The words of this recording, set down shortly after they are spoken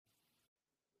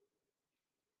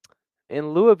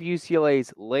In lieu of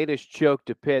UCLA's latest choke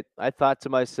to Pitt, I thought to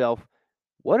myself,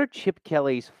 what are Chip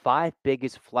Kelly's 5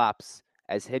 biggest flops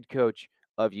as head coach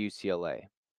of UCLA?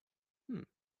 Hmm.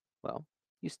 Well,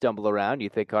 you stumble around, you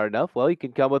think hard enough. Well, you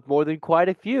can come with more than quite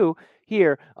a few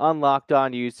here on Locked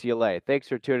On UCLA. Thanks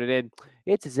for tuning in.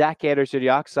 It's Zach Anderson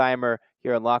Yoxheimer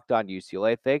here on Locked On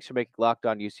UCLA. Thanks for making Locked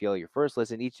On UCLA your first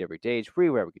listen each and every day. It's free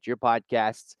wherever you get your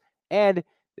podcasts. And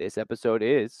this episode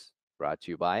is brought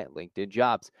to you by LinkedIn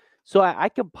Jobs. So I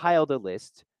compiled a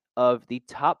list of the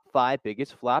top 5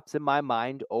 biggest flops in my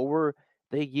mind over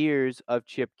the years of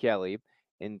Chip Kelly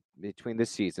in between the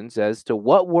seasons as to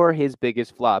what were his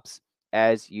biggest flops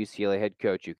as UCLA head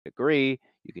coach. You can agree,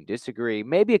 you can disagree,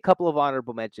 maybe a couple of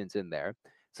honorable mentions in there.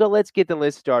 So let's get the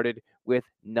list started with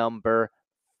number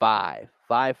 5.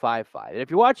 555. And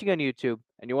if you're watching on YouTube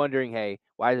and you're wondering, hey,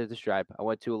 why is it the stripe? I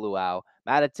went to a luau.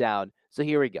 I'm out of town. So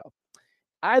here we go.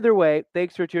 Either way,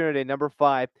 thanks for tuning in. Number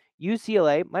 5,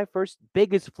 UCLA, my first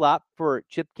biggest flop for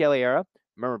Chip Kelly era.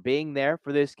 Remember being there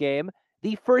for this game.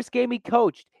 The first game he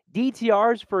coached,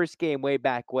 DTR's first game way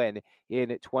back when in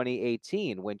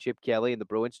 2018 when Chip Kelly and the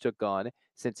Bruins took on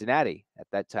Cincinnati. At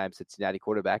that time, Cincinnati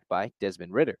quarterbacked by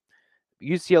Desmond Ridder.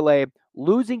 UCLA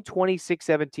losing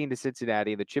 26-17 to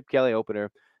Cincinnati in the Chip Kelly opener.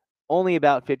 Only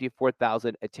about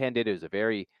 54,000 attended. It was a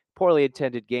very poorly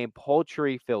attended game,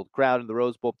 poultry-filled crowd in the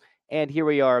Rose Bowl. And here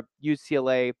we are,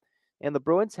 UCLA, and the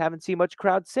Bruins haven't seen much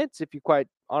crowd since, if you quite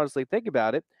honestly think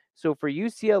about it. So for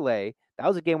UCLA, that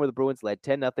was a game where the Bruins led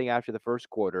 10-0 after the first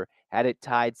quarter, had it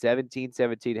tied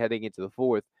 17-17 heading into the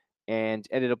fourth, and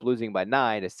ended up losing by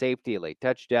 9, a safety, a late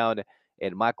touchdown.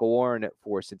 And Michael Warren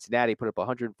for Cincinnati put up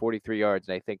 143 yards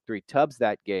and I think 3 tubs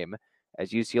that game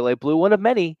as UCLA blew one of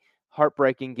many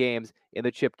heartbreaking games in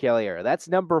the Chip Kelly era. That's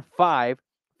number 5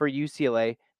 for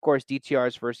UCLA. Of course,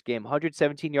 DTR's first game,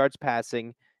 117 yards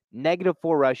passing,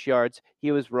 -4 rush yards.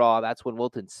 He was raw. That's when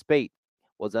Wilton Spate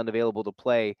was unavailable to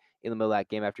play in the middle of that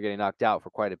game after getting knocked out for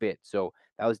quite a bit. So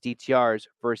that was DTR's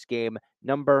first game,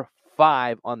 number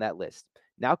 5 on that list.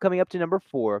 Now coming up to number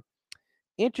 4.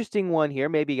 Interesting one here.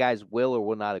 Maybe you guys will or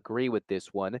will not agree with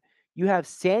this one. You have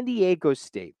San Diego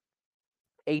State,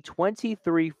 a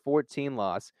 23-14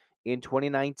 loss in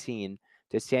 2019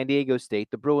 to San Diego State.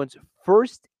 The Bruins'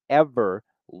 first ever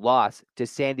loss to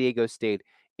San Diego State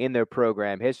in their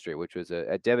program history, which was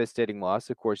a devastating loss.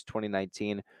 Of course,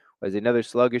 2019 was another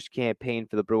sluggish campaign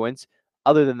for the Bruins.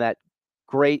 Other than that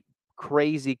great,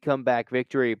 crazy comeback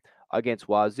victory against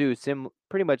Wazoo,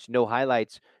 pretty much no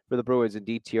highlights for the Bruins and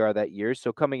DTR that year.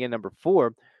 So coming in number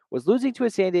 4 was losing to a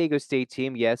San Diego State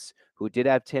team, yes, who did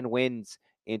have 10 wins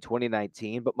in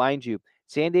 2019. But mind you,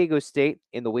 San Diego State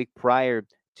in the week prior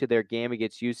to their game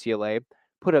against UCLA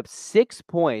put up 6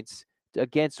 points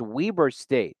against Weber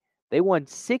State. They won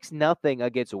 6-0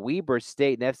 against Weber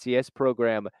State, an FCS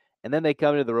program, and then they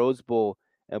come to the Rose Bowl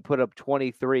and put up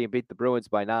 23 and beat the Bruins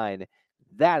by 9.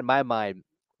 That, in my mind,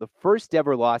 the first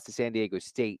ever loss to San Diego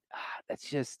State, that's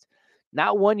just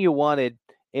not one you wanted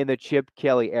in the Chip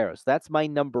Kelly era. So that's my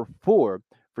number 4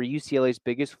 for UCLA's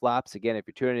biggest flops. Again, if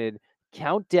you're tuning in,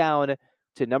 countdown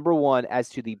to number 1 as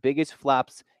to the biggest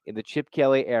flops in the Chip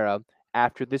Kelly era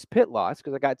after this Pitt loss,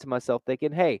 because I got to myself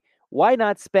thinking, hey, why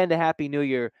not spend a happy new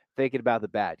year thinking about the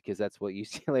bad? Because that's what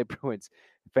UCLA Bruins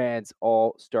fans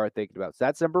all start thinking about. So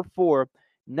that's number 4.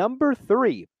 Number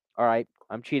 3, all right,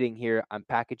 I'm cheating here. I'm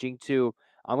packaging 2.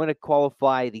 I'm going to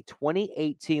qualify the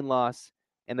 2018 loss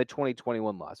and the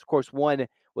 2021 loss. Of course, one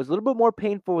was a little bit more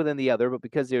painful than the other, but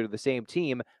because they're the same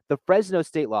team, the Fresno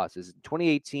State losses. In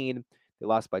 2018, they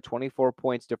lost by 24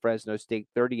 points to Fresno State,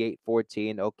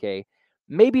 38-14. Okay,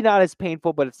 maybe not as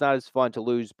painful, but it's not as fun to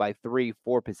lose by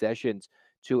 3-4 possessions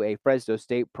to a Fresno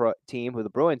State team who the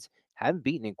Bruins haven't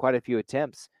beaten in quite a few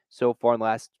attempts so far in the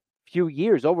last few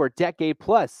years, over a decade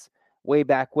plus, way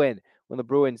back when the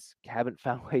Bruins haven't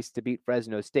found ways to beat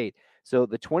Fresno State. So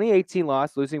the 2018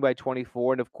 loss, losing by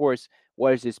 24, and of course,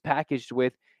 what is this packaged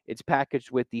with? It's packaged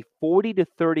with the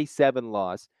 40-37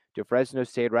 loss to Fresno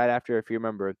State right after, if you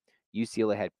remember,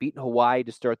 UCLA had beaten Hawaii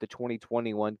to start the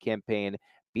 2021 campaign,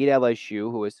 beat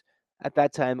LSU, who was at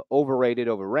that time overrated,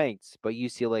 overranked, but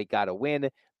UCLA got a win,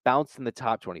 bounced in the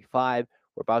top 25.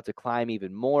 We're about to climb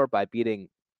even more by beating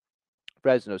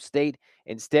Fresno State.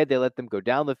 Instead, they let them go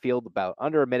down the field about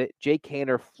under a minute. Jake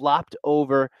Haener flopped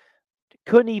over,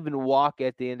 couldn't even walk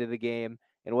at the end of the game.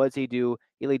 And what does he do?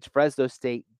 He leads Fresno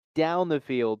State down the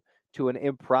field to an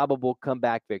improbable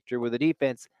comeback victory where the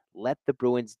defense let the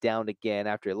Bruins down again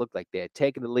after it looked like they had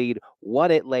taken the lead,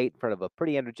 won it late in front of a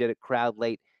pretty energetic crowd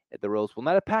late at the Rose Bowl.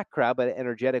 Not a packed crowd, but an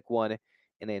energetic one.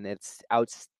 And then it's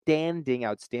outstanding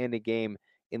game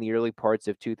in the early parts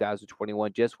of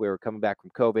 2021, just where we're coming back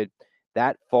from COVID.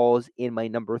 That falls in my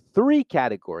number 3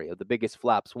 category of the biggest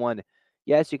flops. One,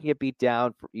 yes, you can get beat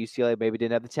down. UCLA maybe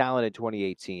didn't have the talent in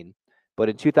 2018. But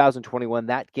in 2021,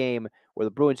 that game where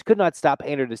the Bruins could not stop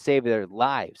Painter to save their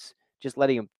lives, just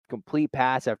letting him complete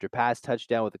pass after pass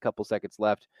touchdown with a couple seconds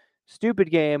left.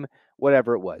 Stupid game,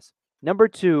 whatever it was. Number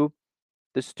 2,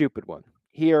 the stupid one.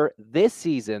 Here this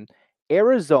season,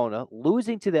 Arizona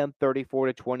losing to them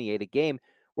 34-28, a game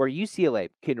where UCLA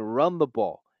can run the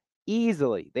ball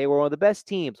easily. They were one of the best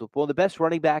teams with one of the best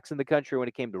running backs in the country when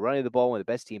it came to running the ball, one of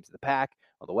the best teams in the pack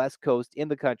on the West Coast in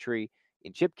the country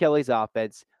in Chip Kelly's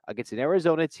offense against an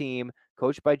Arizona team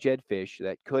coached by Jed Fish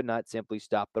that could not simply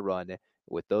stop the run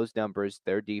with those numbers,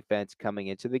 their defense coming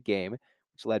into the game,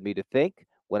 which led me to think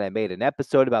when I made an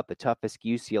episode about the toughest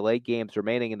UCLA games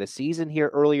remaining in the season here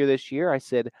earlier this year, I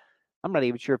said, I'm not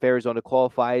even sure if Arizona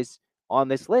qualifies on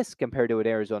this list compared to an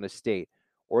Arizona State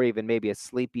or even maybe a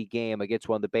sleepy game against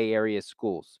one of the Bay Area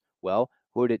schools. Well,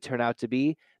 who did it turn out to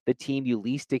be? The team you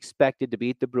least expected to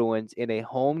beat the Bruins in a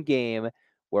home game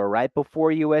where right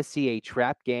before USC, a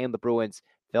trap game, the Bruins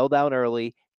fell down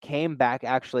early, came back,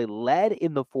 actually led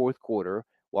in the fourth quarter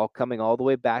while coming all the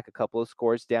way back a couple of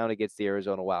scores down against the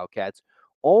Arizona Wildcats,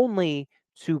 only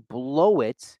to blow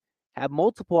it, have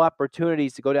multiple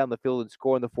opportunities to go down the field and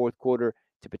score in the fourth quarter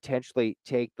to potentially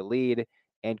take the lead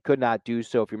and could not do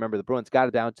so. If you remember, the Bruins got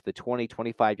it down to the 20,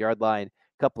 25-yard line,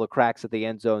 a couple of cracks at the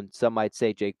end zone. Some might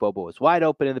say Jake Bobo was wide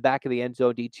open in the back of the end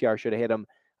zone. DTR should have hit him.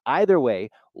 Either way,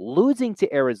 losing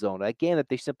to Arizona, a game that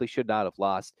they simply should not have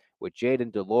lost, with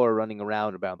Jaden Delore running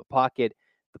around the pocket,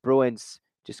 the Bruins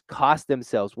just cost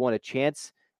themselves, a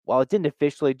chance. While it didn't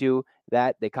officially do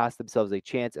that, they cost themselves a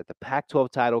chance at the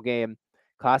Pac-12 title game,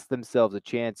 cost themselves a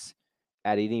chance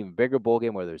at an even bigger bowl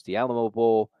game, whether it's the Alamo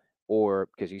Bowl or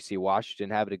because you see Washington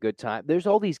having a good time. There's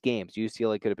all these games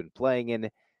UCLA could have been playing in,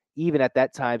 even at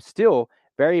that time, still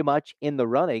very much in the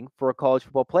running for a college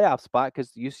football playoff spot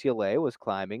because UCLA was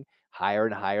climbing higher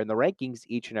and higher in the rankings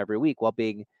each and every week while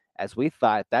being, as we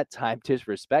thought at that time,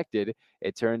 disrespected.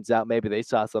 It turns out maybe they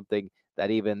saw something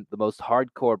that even the most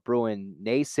hardcore Bruin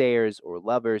naysayers or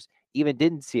lovers even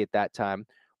didn't see at that time,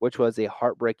 which was a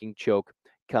heartbreaking choke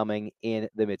coming in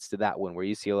the midst of that one where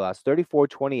UCLA lost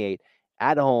 34-28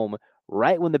 at home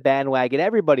right when the bandwagon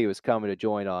everybody was coming to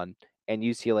join on, and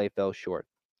UCLA fell short.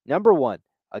 Number 1,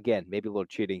 again, maybe a little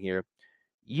cheating here,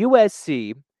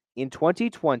 USC in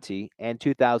 2020 and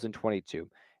 2022.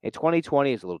 In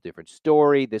 2020 is a little different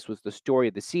story. This was the story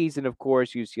of the season, of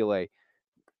course. UCLA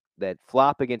that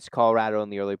flop against Colorado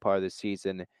in the early part of the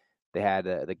season. They had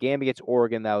the game against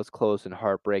Oregon that was close and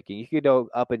heartbreaking. You could go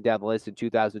up and down the list in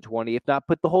 2020, if not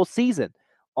put the whole season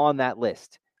on that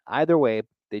list. Either way,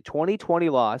 the 2020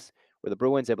 loss, where the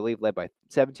Bruins, I believe, led by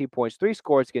 17 points, 3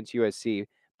 scores against USC,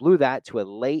 blew that to a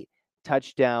late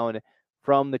touchdown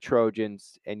from the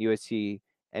Trojans, and USC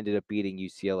ended up beating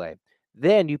UCLA.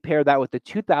 Then you pair that with the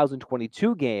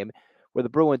 2022 game, where the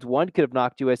Bruins, one, could have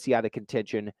knocked USC out of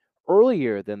contention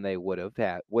earlier than they would have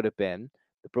been.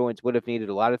 The Bruins would have needed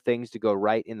a lot of things to go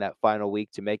right in that final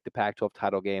week to make the Pac-12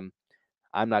 title game.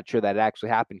 I'm not sure that actually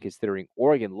happened considering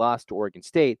Oregon lost to Oregon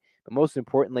State. But most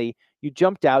importantly, you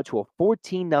jumped out to a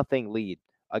 14-0 lead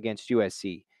against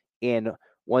USC in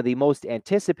one of the most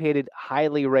anticipated,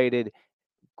 highly rated,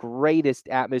 greatest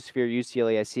atmosphere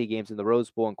UCLA SC games in the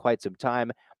Rose Bowl in quite some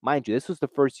time. Mind you, this was the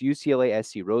first UCLA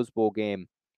SC Rose Bowl game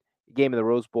in the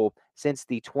Rose Bowl since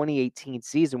the 2018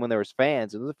 season when there was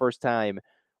fans. It was the first time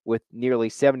with nearly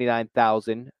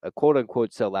 79,000, a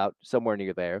quote-unquote sellout, somewhere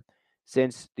near there,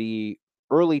 since the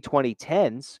early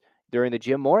 2010s during the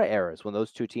Jim Mora eras when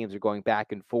those two teams are going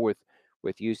back and forth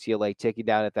with UCLA taking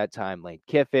down at that time Lane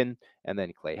Kiffin and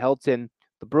then Clay Helton.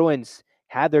 The Bruins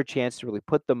had their chance to really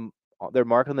put their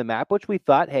mark on the map, which we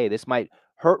thought, hey, this might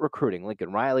hurt recruiting.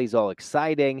 Lincoln Riley's all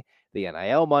exciting, the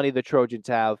NIL money the Trojans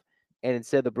have, and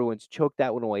instead the Bruins choked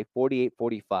that one away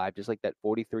 48-45, just like that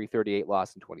 43-38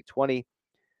 loss in 2020.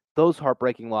 Those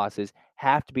heartbreaking losses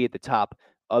have to be at the top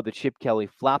of the Chip Kelly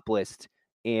flop list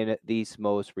in these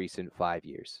most recent 5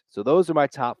 years. So those are my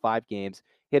top 5 games.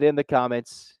 Hit it in the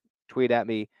comments, tweet at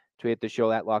me, tweet at the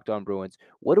show at Locked On Bruins.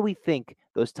 What do we think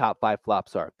those top 5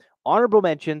 flops are? Honorable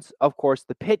mentions, of course,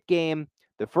 the Pitt game,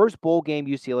 the first bowl game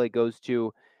UCLA goes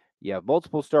to. You have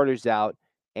multiple starters out,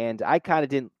 and I kind of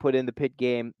didn't put in the Pitt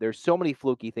game. There's so many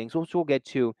fluky things, which we'll get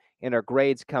to in our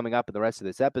grades coming up in the rest of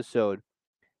this episode.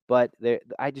 But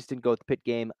I just didn't go with the Pitt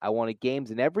game. I wanted games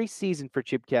in every season for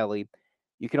Chip Kelly.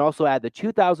 You can also add the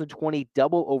 2020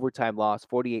 double overtime loss,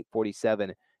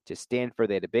 48-47, to Stanford.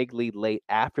 They had a big lead late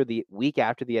after the week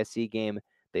after the SC game.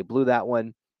 They blew that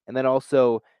one. And then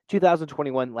also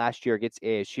 2021 last year against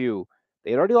ASU.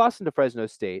 They had already lost into Fresno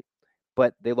State.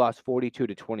 but they lost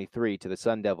 42-23 to the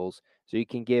Sun Devils. So you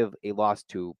can give a loss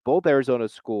to both Arizona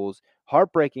schools,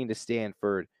 heartbreaking to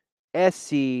Stanford,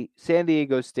 SC, San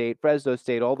Diego State, Fresno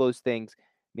State, all those things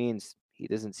means he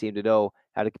doesn't seem to know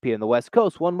how to compete on the West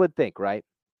Coast, one would think, right?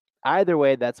 Either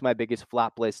way, that's my biggest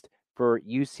flop list for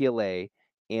UCLA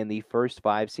in the first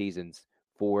 5 seasons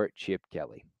for Chip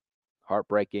Kelly.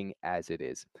 Heartbreaking as it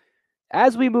is.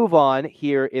 As we move on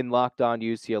here in Locked On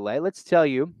UCLA, let's tell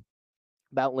you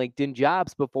about LinkedIn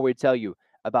Jobs before we tell you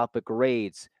about the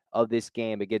grades of this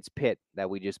game against Pitt that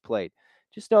we just played.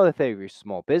 Just know that if you're a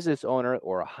small business owner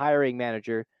or a hiring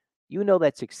manager, you know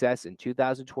that success in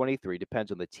 2023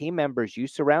 depends on the team members you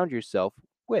surround yourself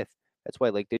with. That's why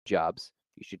LinkedIn Jobs,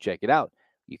 you should check it out.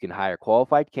 You can hire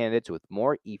qualified candidates with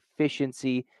more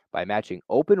efficiency by matching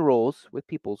open roles with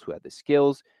people who have the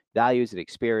skills, values, and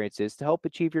experiences to help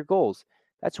achieve your goals.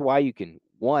 That's why you can,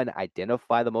 one,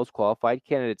 identify the most qualified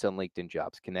candidates on LinkedIn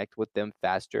Jobs, connect with them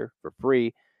faster for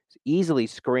free, easily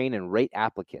screen and rate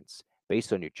applicants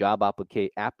based on your job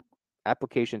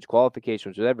applications,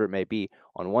 qualifications, whatever it may be,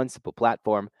 on one simple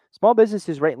platform. Small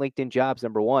businesses rate LinkedIn Jobs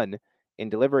number one in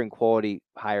delivering quality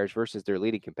hires versus their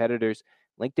leading competitors.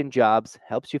 LinkedIn Jobs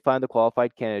helps you find the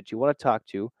qualified candidates you want to talk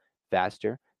to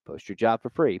faster. Post your job for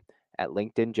free at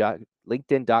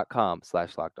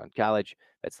linkedin.com/lockedoncollege.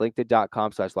 That's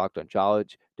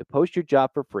linkedin.com/lockedoncollege to post your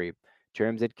job for free.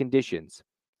 Terms and conditions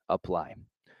apply.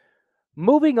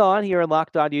 Moving on here in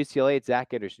Locked On UCLA, it's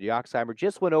Zach Anderson. Yoxheimer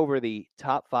just went over the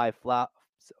top 5 flops,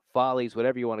 follies,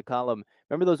 whatever you want to call them.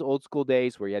 Remember those old school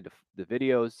days where you had the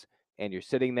videos and you're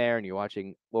sitting there and you're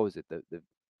watching, what was it?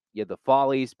 You had the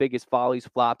follies, biggest follies,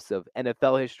 flops of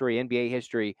NFL history, NBA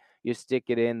history. You stick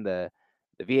it in the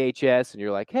VHS and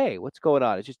you're like, hey, what's going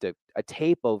on? It's just a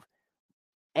tape of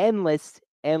endless,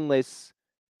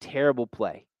 terrible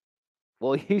play.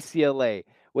 Well, UCLA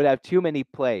would have too many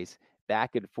plays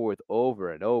back and forth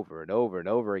over and over and over and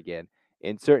over again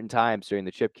in certain times during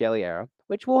the Chip Kelly era,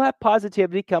 which will have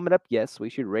positivity coming up. Yes, we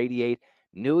should radiate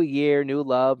new year, new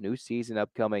love, new season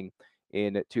upcoming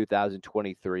in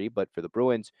 2023. But for the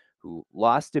Bruins, who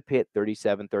lost to Pitt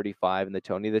 37-35 in the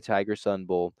Tony the Tiger Sun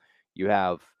Bowl, you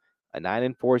have a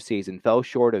 9-4 season, fell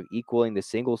short of equaling the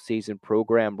single season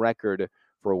program record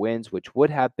for wins, which would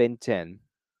have been 10.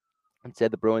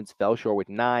 Instead, the Bruins fell short with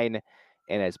 9,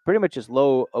 and as pretty much as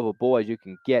low of a bowl as you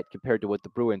can get compared to what the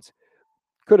Bruins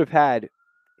could have had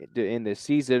in this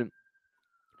season.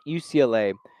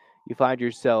 UCLA, you find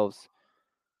yourselves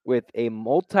with a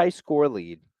multi-score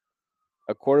lead,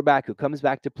 a quarterback who comes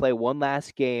back to play one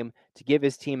last game to give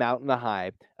his team out in the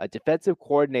high, a defensive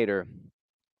coordinator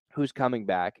who's coming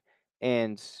back,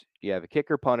 and you have a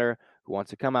kicker punter who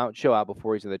wants to come out and show out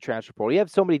before he's in the transfer portal. You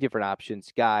have so many different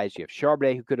options, guys. You have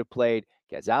Charbonnet who could have played,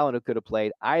 Kaz Allen who could have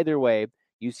played. Either way,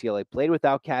 UCLA played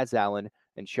without Kaz Allen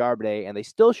and Charbonnet, and they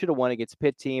still should have won against a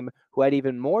Pitt team who had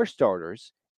even more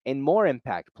starters and more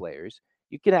impact players.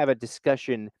 You can have a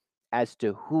discussion as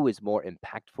to who is more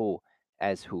impactful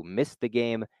as who missed the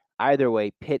game. Either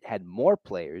way, Pitt had more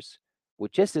players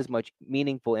with just as much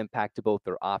meaningful impact to both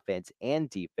their offense and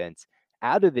defense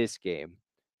out of this game,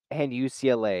 and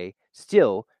UCLA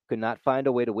still could not find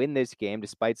a way to win this game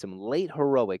despite some late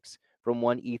heroics from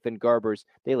one Ethan Garbers.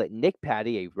 They let Nick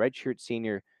Patty, a redshirt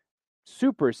senior,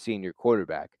 super senior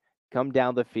quarterback, come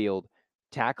down the field,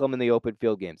 tackle him in the open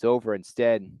field. Game's over.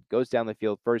 Instead, goes down the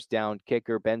field, first down,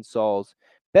 kicker, Ben Sauls,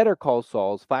 better call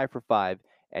Sauls, 5 for 5,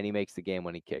 and he makes the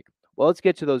game-winning kick. Well, let's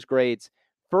get to those grades.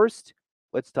 First,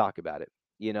 let's talk about it.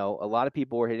 You know, a lot of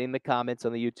people were hitting the comments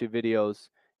on the YouTube videos.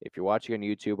 If you're watching on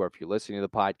YouTube or if you're listening to the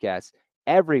podcast,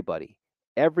 everybody,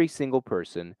 every single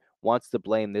person wants to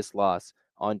blame this loss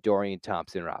on Dorian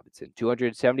Thompson-Robinson.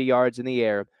 270 yards in the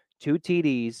air, 2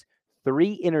 TDs,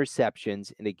 3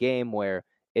 interceptions in a game where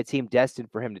it seemed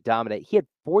destined for him to dominate. He had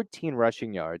 14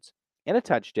 rushing yards and a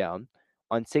touchdown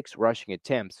on 6 rushing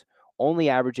attempts, only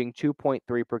averaging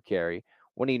 2.3 per carry,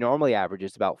 when he normally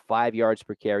averages about 5 yards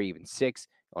per carry, even 6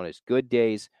 on his good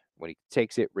days, when he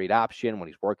takes it read option, when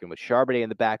he's working with Charbonnet in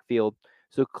the backfield.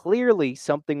 So clearly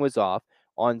something was off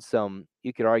on some,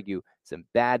 you could argue, some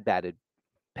batted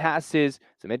passes,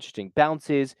 some interesting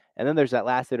bounces, and then there's that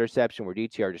last interception where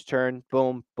DTR just turned,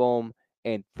 boom, boom,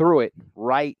 and threw it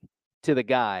right to the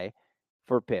guy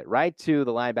for Pitt, right to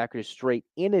the linebacker, just straight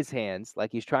in his hands,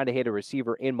 like he's trying to hit a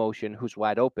receiver in motion who's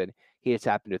wide open. He just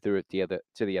happened to throw it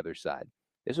to the other side.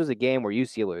 This was a game where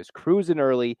UCLA was cruising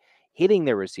early, hitting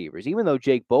their receivers. Even though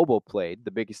Jake Bobo played,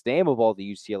 the biggest name of all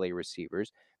the UCLA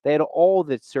receivers, they had all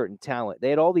this certain talent. They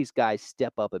had all these guys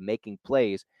step up and making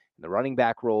plays in the running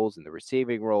back roles and the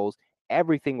receiving roles.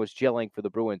 Everything was gelling for the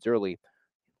Bruins early.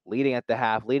 leading at the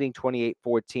half, leading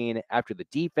 28-14 after the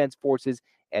defense forces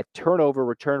a turnover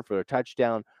return for a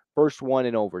touchdown, first one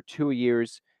in over 2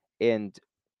 years. And,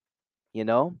 you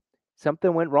know,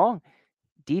 something went wrong.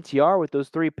 DTR with those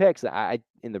 3 picks, I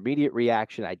in the immediate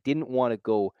reaction, I didn't want to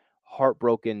go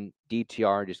heartbroken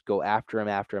DTR and just go after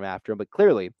him, but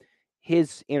clearly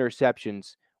his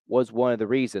interceptions was one of the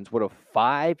reasons. One of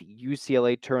 5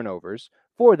 UCLA turnovers,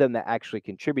 4 of them that actually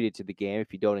contributed to the game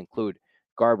if you don't include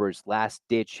Garber's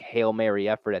last-ditch Hail Mary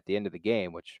effort at the end of the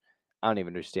game, which I don't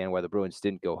even understand why the Bruins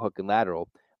didn't go hook and lateral.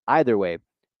 Either way,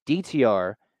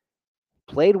 DTR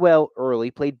played well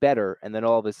early, played better, and then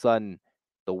all of a sudden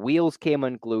the wheels came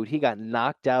unglued. He got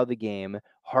knocked out of the game,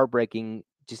 heartbreaking,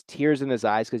 just tears in his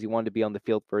eyes because he wanted to be on the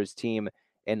field for his team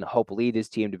and help lead his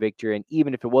team to victory. And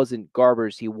even if it wasn't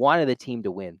Garber's, he wanted the team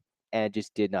to win, and it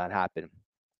just did not happen.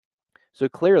 So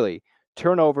clearly,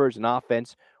 turnovers and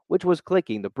offense, which was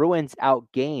clicking, the Bruins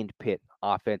outgained Pitt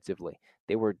offensively.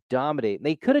 They were dominating.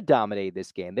 They could have dominated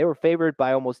this game. They were favored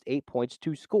by almost 8 points,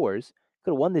 2 scores.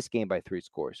 Could have won this game by 3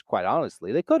 scores. Quite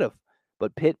honestly, they could have.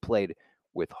 But Pitt played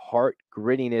with heart,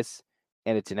 grittiness,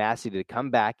 and a tenacity to come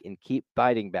back and keep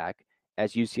fighting back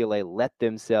as UCLA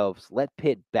let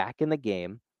Pitt back in the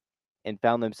game and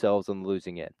found themselves on the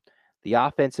losing end. The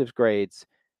offensive grades,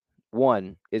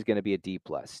 one is going to be a D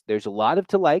plus. There's a lot of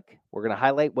to like. We're going to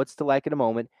highlight what's to like in a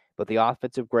moment, but the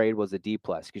offensive grade was a D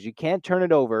plus because you can't turn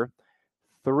it over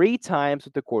 3 times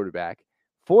with the quarterback,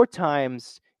 4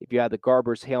 times if you have the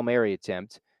Garber's Hail Mary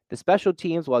attempt. The special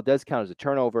teams, while it does count as a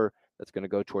turnover, that's going to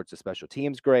go towards the special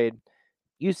teams grade.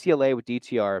 UCLA with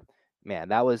DTR, man,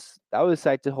 that was a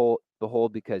sight to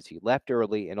behold because he left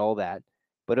early and all that.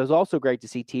 But it was also great to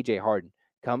see TJ Harden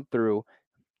come through,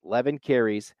 11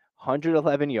 carries,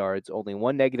 111 yards, only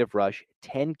 1 negative rush,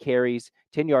 10 carries,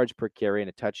 10 yards per carry, and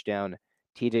a touchdown.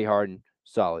 TJ Harden,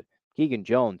 solid. Keegan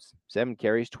Jones, 7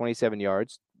 carries, 27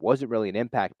 yards, wasn't really an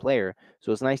impact player.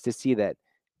 So it's nice to see that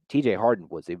TJ Harden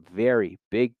was a very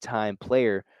big time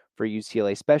player for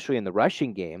UCLA, especially in the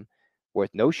rushing game, with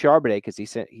no Charbonnet because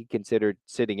he considered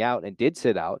sitting out and did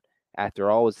sit out after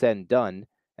all was said and done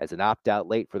as an opt out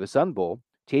late for the Sun Bowl.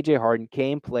 TJ Harden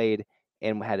came, played,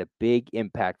 and had a big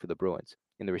impact for the Bruins.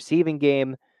 In the receiving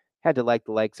game, had to like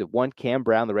the likes of one Cam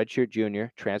Brown, the redshirt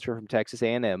junior, transfer from Texas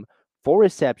A&M, 4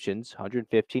 receptions,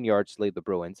 115 yards to lead the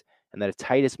Bruins, and then a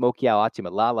Titus Mokiao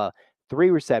Atimalala, 3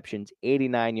 receptions,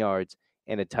 89 yards,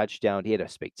 and a touchdown. He had a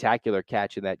spectacular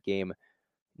catch in that game.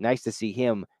 Nice to see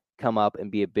him come up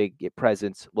and be a big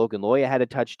presence. Logan Loya had a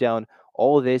touchdown.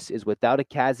 All of this is without a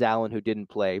Kaz Allen who didn't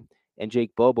play, and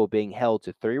Jake Bobo being held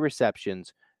to 3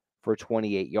 receptions for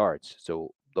 28 yards.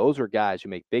 So those are guys who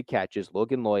make big catches.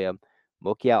 Logan Loya,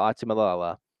 Mokiao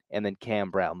Atimalala, and then Cam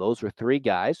Brown. Those were 3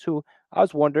 guys who I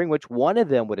was wondering which one of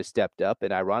them would have stepped up.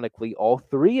 And ironically, all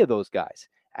 3 of those guys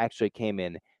actually came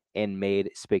in and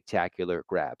made spectacular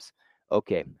grabs.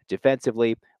 Okay,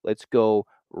 defensively, let's go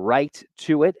right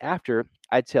to it after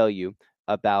I tell you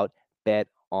about Bet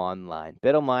Online.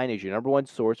 Bet Online is your number 1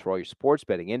 source for all your sports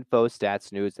betting info,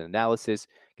 stats, news, and analysis.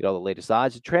 Get all the latest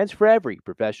odds and trends for every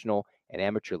professional and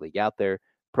amateur league out there.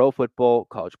 Pro football,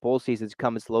 college bowl season's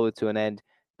coming slowly to an end.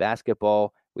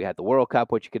 Basketball, we had the World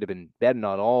Cup, which you could have been betting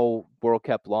on all World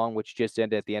Cup long, which just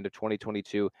ended at the end of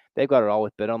 2022. They've got it all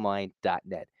with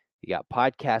betonline.net. You got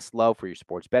podcast love for your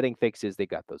sports betting fixes. They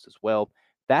got those as well.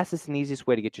 Fastest and easiest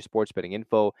way to get your sports betting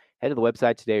info. Head to the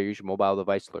website today or use your mobile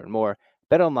device to learn more.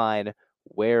 Bet online,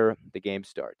 where the game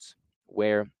starts,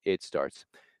 where it starts.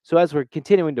 So as we're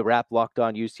continuing to wrap Locked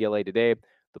On UCLA today,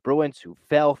 the Bruins, who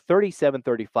fell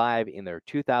 37-35 in their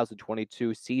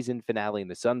 2022 season finale in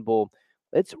the Sun Bowl,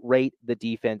 let's rate the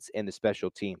defense and the special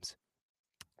teams.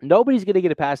 Nobody's going to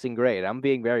get a passing grade. I'm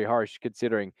being very harsh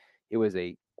considering it was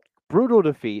a brutal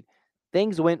defeat.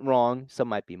 Things went wrong. Some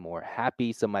might be more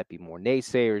happy. Some might be more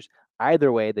naysayers.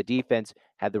 Either way, the defense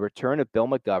had the return of Bill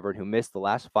McGovern, who missed the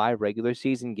last 5 regular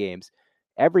season games.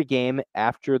 Every game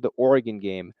after the Oregon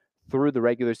game through the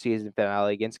regular season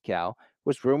finale against Cal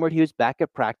was rumored he was back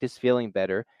at practice feeling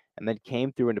better, and then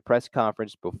came through in the press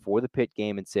conference before the Pitt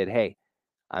game and said, hey,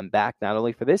 I'm back not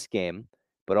only for this game,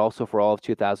 but also for all of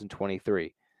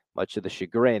 2023. Much to the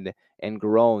chagrin and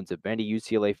groans of many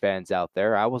UCLA fans out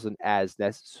there. I wasn't as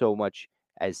so much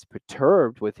as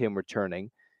perturbed with him returning,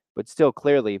 but still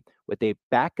clearly with a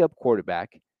backup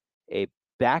quarterback, a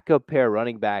backup pair of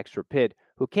running backs for Pitt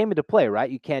who came into play, right?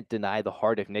 You can't deny the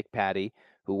heart of Nick Patty,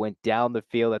 who went down the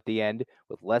field at the end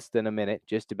with less than a minute,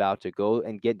 just about to go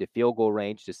and get into field goal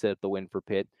range to set up the win for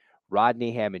Pitt.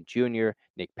 Rodney Hammond Jr.,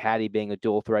 Nick Patty being a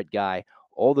dual threat guy,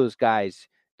 all those guys,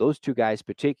 those 2 guys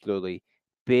particularly,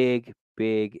 big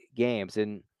games.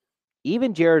 And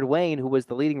Even Jared Wayne, who was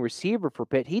the leading receiver for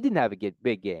Pitt, he didn't have a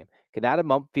big game. Kanata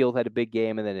Mumpfield had a big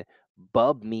game, and then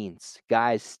Bub Means,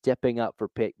 guys stepping up for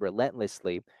Pitt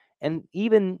relentlessly. And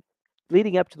even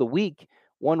leading up to the week,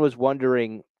 one was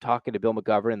wondering, talking to Bill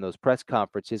McGovern in those press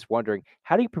conferences, wondering,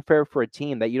 how do you prepare for a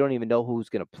team that you don't even know who's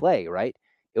going to play, right?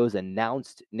 It was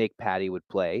announced Nick Patty would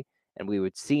play, and we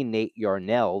would see Nate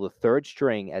Yarnell, the third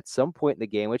string, at some point in the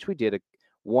game, which we did,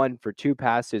 one for two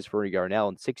passes for Yarnell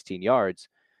and 16 yards.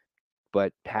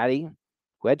 But Patty,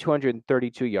 who had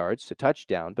 232 yards, a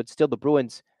touchdown, but still the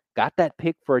Bruins got that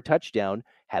pick for a touchdown,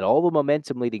 had all the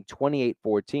momentum leading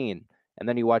 28-14. And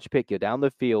then you watch Pitt go down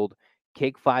the field,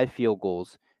 kick 5 field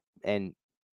goals, and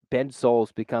Ben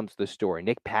Souls becomes the story.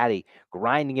 Nick Patty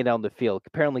grinding it on the field.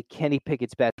 Apparently Kenny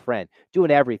Pickett's best friend,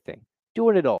 doing everything,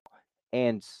 doing it all.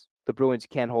 And the Bruins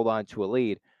can't hold on to a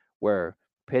lead where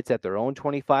Pitt's at their own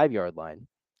 25-yard line.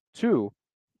 2,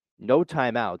 no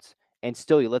timeouts, and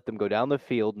still you let them go down the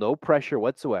field, no pressure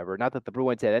whatsoever. Not that the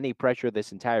Bruins had any pressure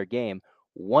this entire game.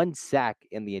 1 sack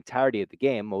in the entirety of the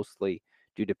game, mostly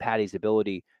due to Patty's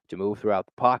ability to move throughout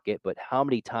the pocket. But how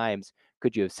many times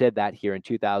could you have said that here in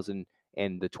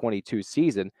 2022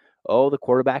 season? Oh, the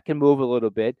quarterback can move a little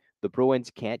bit. The Bruins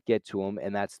can't get to him,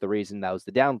 and that's the reason that was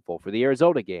the downfall for the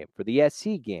Arizona game, for the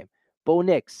SC game, Bo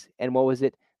Nix, and what was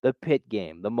it? The Pitt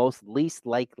game, the least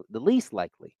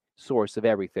likely source of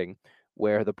everything,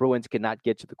 where the Bruins could not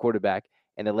get to the quarterback,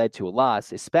 and it led to a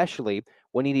loss, especially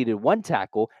when he needed 1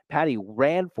 tackle. Patty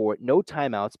ran for it, no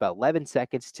timeouts, about 11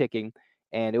 seconds ticking,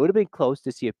 and it would have been close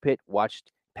to see if Pitt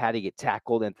watched Patty get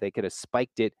tackled, and if they could have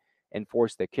spiked it and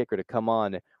forced the kicker to come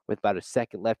on with about a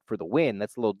second left for the win.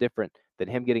 That's a little different than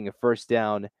him getting a first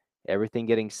down, everything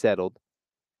getting settled,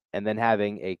 and then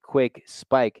having a quick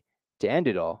spike to end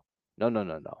it all. No, no,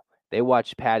 no, no. They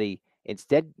watched Patty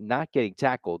instead not getting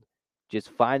tackled, just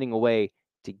finding a way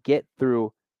to get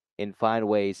through and find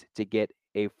ways to get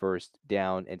a first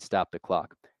down and stop the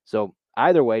clock. So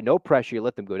either way, no pressure. You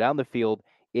let them go down the field.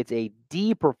 It's a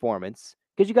D performance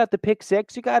because you got the pick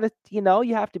six. You got to,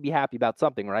 you have to be happy about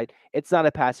something, right? It's not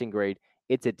a passing grade.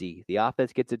 It's a D. The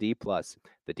offense gets a D plus.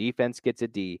 The defense gets a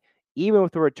D. Even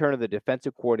with the return of the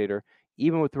defensive coordinator,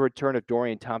 even with the return of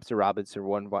Dorian Thompson-Robinson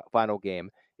one final game,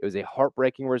 it was a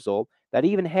heartbreaking result that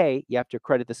even, hey, you have to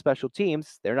credit the special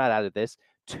teams. They're not out of this.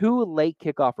 2 late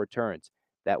kickoff returns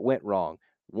that went wrong.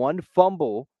 1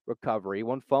 fumble recovery,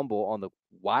 1 fumble on the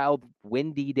wild,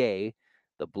 windy day,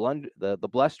 the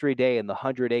blustery day in the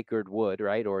 100-acre wood,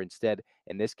 right? Or instead,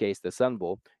 in this case, the Sun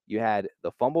Bowl. You had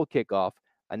the fumble kickoff,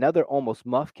 another almost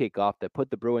muff kickoff that put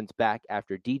the Bruins back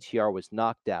after DTR was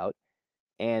knocked out,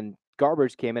 and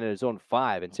Garbers came in at his own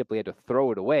 5 and simply had to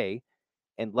throw it away.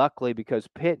 And luckily, because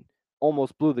Pitt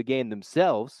almost blew the game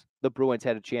themselves, the Bruins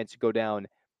had a chance to go down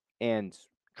and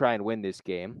try and win this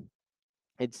game.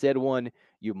 Instead,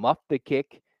 you muff the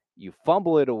kick, you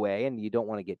fumble it away, and you don't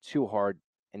want to get too hard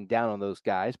and down on those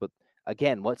guys. But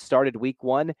again, what started week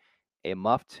 1? A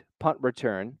muffed punt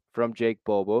return from Jake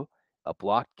Bobo, a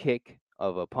blocked kick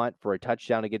of a punt for a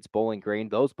touchdown against Bowling Green.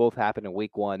 Those both happened in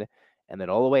week 1. And then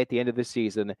all the way at the end of the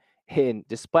season, and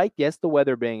despite, yes, the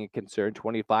weather being a concern,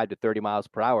 25 to 30 miles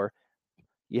per hour,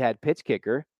 you had Pitt's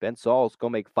kicker, Ben Sauls, go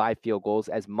make 5 field goals,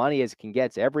 as money as can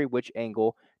get, every which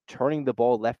angle, turning the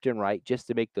ball left and right just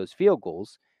to make those field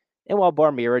goals. And while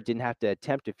Barmira didn't have to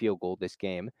attempt a field goal this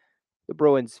game, the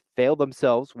Bruins failed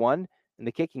themselves, 1, in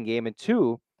the kicking game, and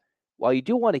 2, while you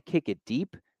do want to kick it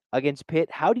deep against Pitt,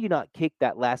 how do you not kick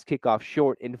that last kickoff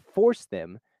short and force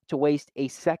them to waste a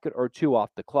second or 2 off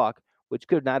the clock, which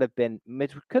could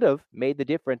have made the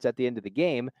difference at the end of the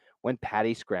game when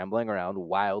Patty's scrambling around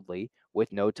wildly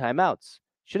with no timeouts.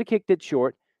 Should have kicked it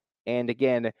short. And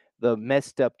again, the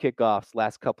messed up kickoffs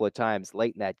last couple of times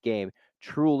late in that game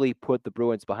truly put the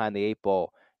Bruins behind the 8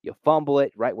 ball. You fumble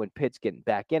it right when Pitt's getting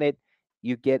back in it.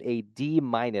 You get a D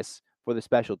minus for the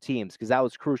special teams because that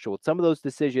was crucial. With some of those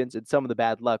decisions and some of the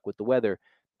bad luck with the weather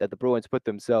that the Bruins put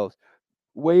themselves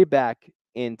way back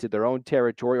into their own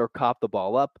territory or coughed the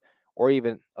ball up or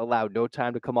even allowed no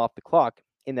time to come off the clock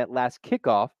in that last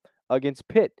kickoff against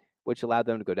Pitt, which allowed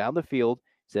them to go down the field,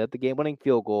 set up the game-winning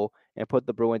field goal, and put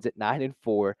the Bruins at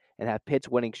 9-4 and have Pitt's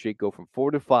winning streak go from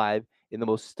 4-5 in the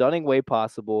most stunning way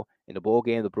possible in a bowl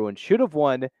game the Bruins should have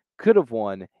won, could have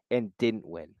won, and didn't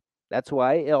win. That's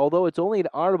why, although it's only an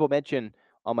honorable mention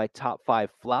on my top 5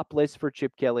 flop list for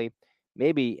Chip Kelly,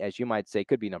 maybe, as you might say,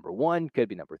 could be number 1, could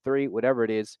be number 3, whatever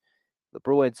it is. The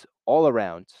Bruins all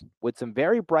around with some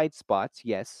very bright spots.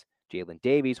 Yes, Jalen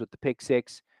Davies with the pick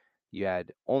 6. You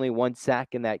had only 1 sack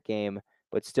in that game,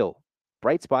 but still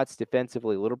bright spots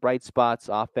defensively, little bright spots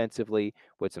offensively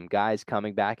with some guys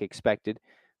coming back expected.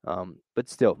 But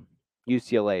still,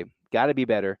 UCLA got to be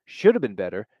better, should have been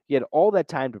better. You had all that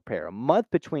time to prepare, a month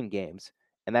between games,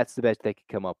 and that's the best they could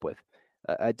come up with.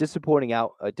 A disappointing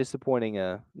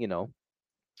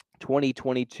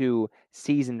 2022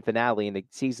 season finale in a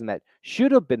season that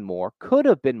should have been more, could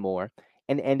have been more,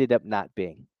 and ended up not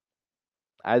being.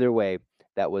 Either way,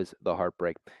 that was the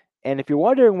heartbreak. And if you're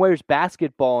wondering where's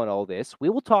basketball in all this, we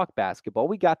will talk basketball.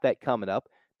 We got that coming up.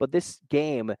 But this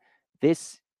game, the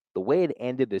way it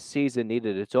ended this season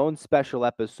needed its own special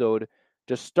episode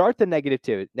to start the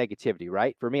negativity,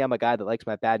 right? For me, I'm a guy that likes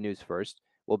my bad news first.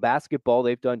 Well, basketball,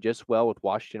 they've done just well with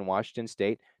Washington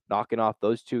State, knocking off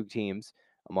those two teams.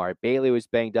 Amari Bailey was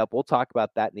banged up. We'll talk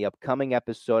about that in the upcoming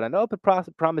episode. I know I've been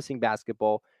promising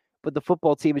basketball, but the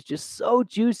football team is just so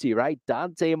juicy, right?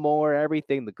 Dante Moore,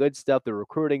 everything, the good stuff, the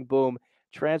recruiting boom,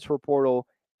 transfer portal,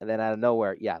 and then out of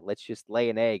nowhere, yeah, let's just lay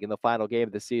an egg in the final game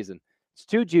of the season. It's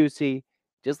too juicy,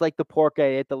 just like the pork I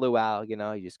ate the luau. You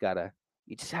just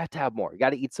have to have more. You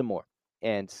got to eat some more.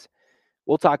 And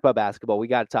we'll talk about basketball. We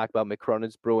got to talk about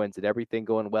McCronen's Bruins and everything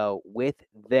going well with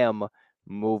them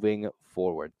moving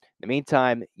forward. In the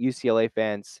meantime, UCLA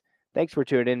fans, thanks for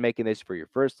tuning in, making this for your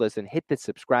first listen. Hit the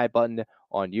subscribe button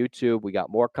on YouTube. We got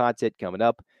more content coming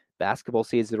up. Basketball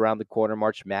season around the corner.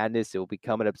 March Madness, it will be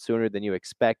coming up sooner than you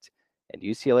expect. And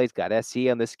UCLA's got SC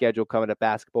on the schedule coming up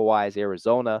basketball-wise.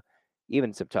 Arizona,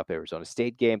 even some tough Arizona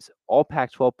State games. All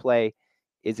Pac-12 play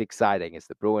is exciting as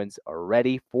the Bruins are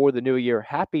ready for the new year.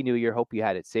 Happy New Year. Hope you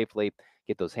had it safely.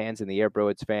 Get those hands in the air,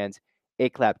 Bruins fans.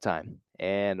 8 clap time.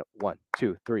 And 1,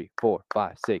 2, 3, 4,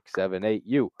 5, 6, 7, 8.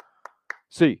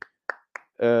 UCLA.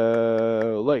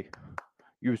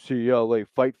 UCLA.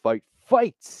 Fight, fight,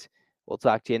 fights. We'll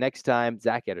talk to you next time.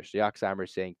 Zach Ederson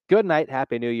saying good night.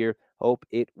 Happy New Year. Hope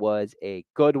it was a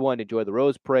good one. Enjoy the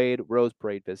Rose Parade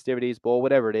festivities, bowl,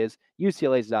 whatever it is.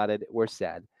 UCLA's nodded. We're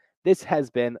sad. This has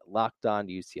been Locked On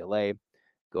UCLA.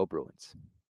 Go Bruins.